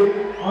tell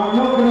you, I'm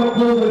not going to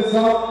pull this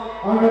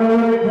up. I'm going to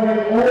let it play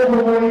all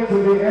the way to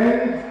the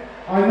end.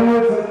 I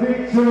know it's a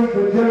big tune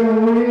for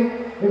January.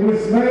 It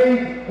was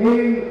made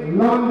in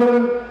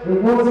London.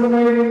 It wasn't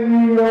made in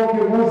New York.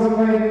 It wasn't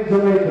made in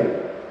Jamaica.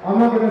 I'm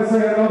not going to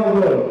say another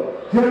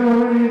word.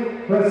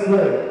 January, let's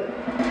play.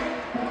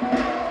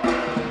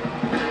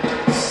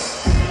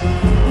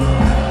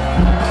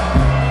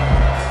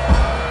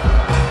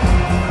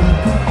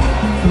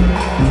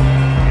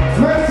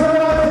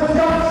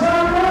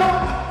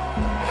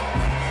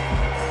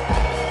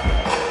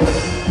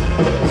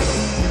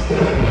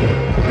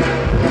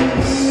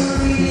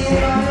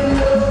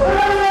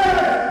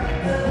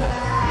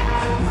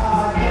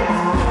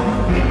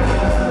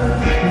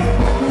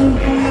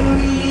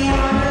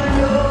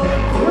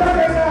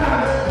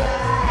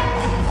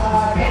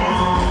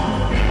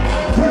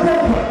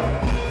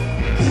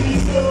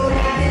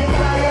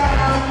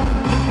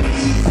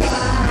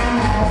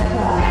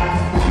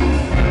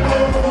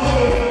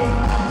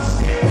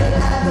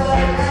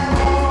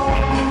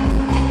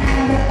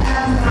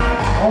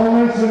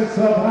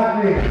 Stuff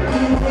happening.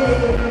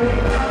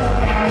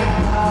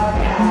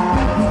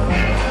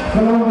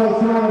 Colombo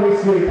Primary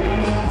Street.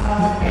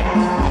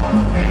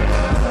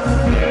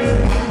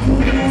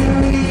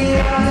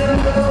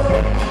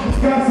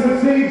 Gosford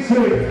Hill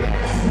School.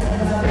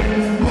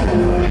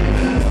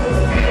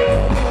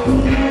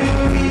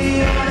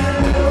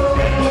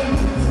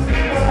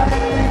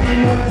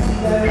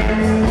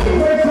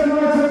 Make some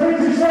noise for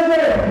British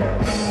Reggae.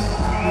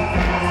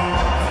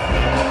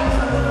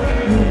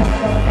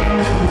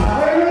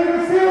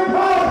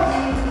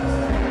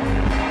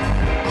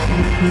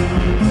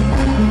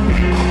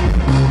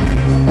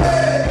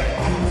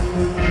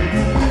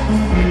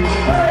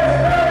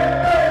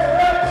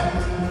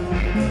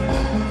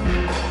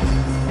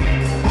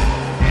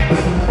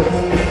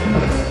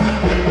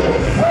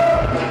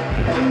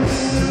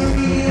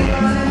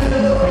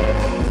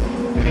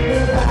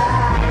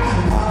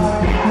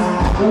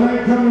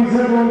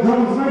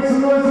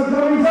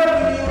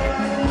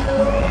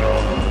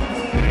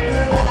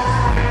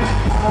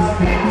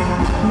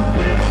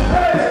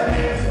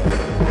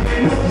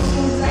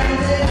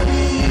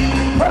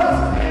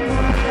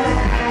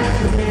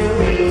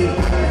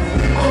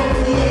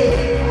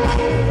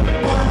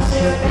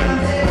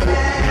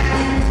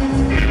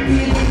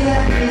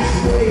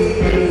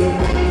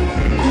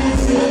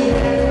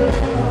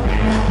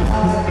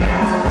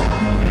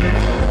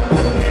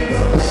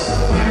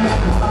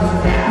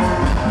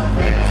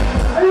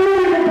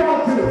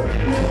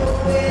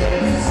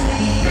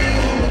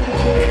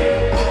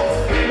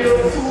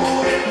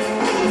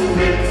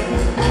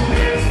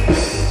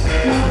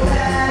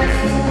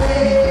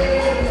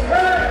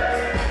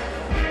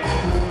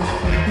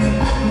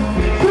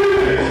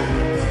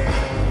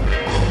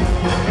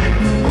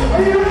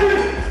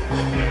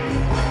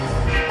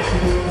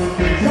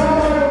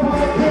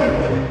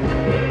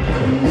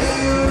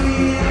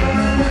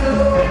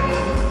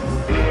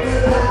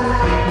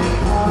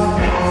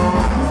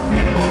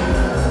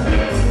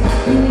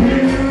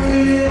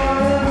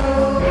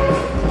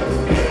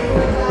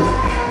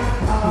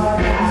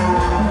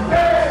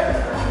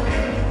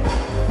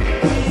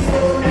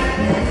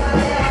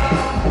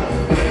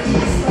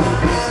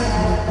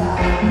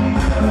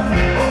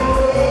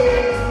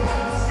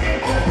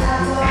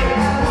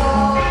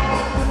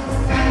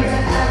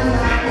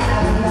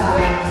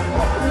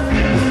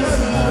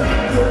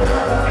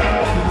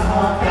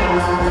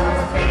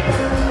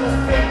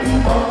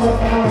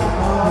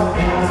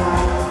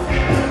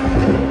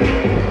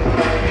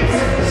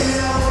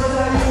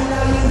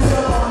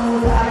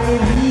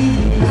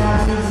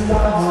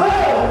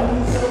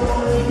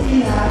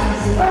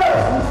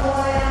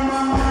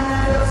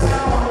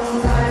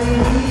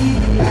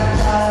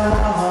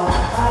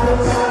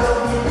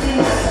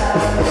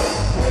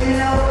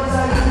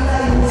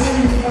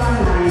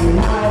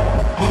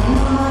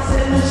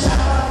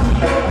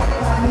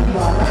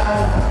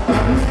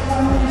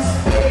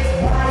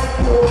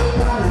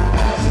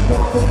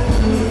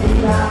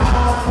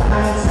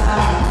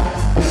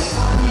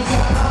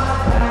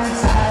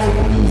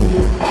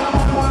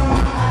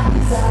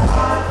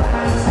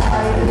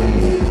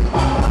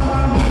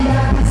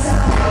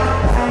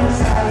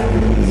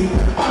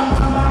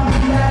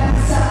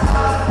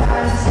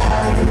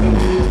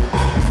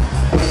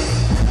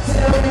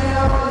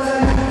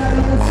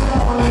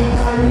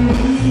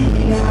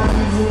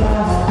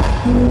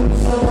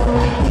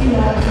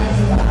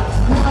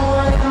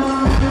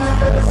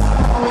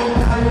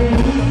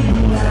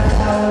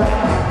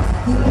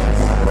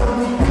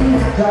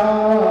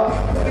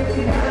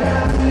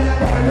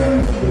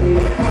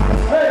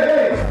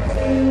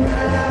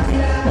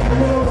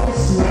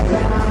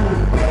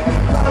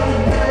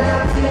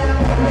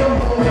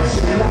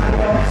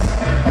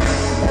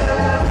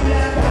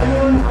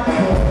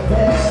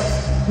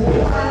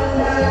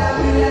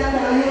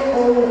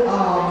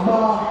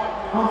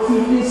 I'm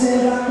 50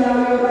 cents, I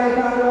carry right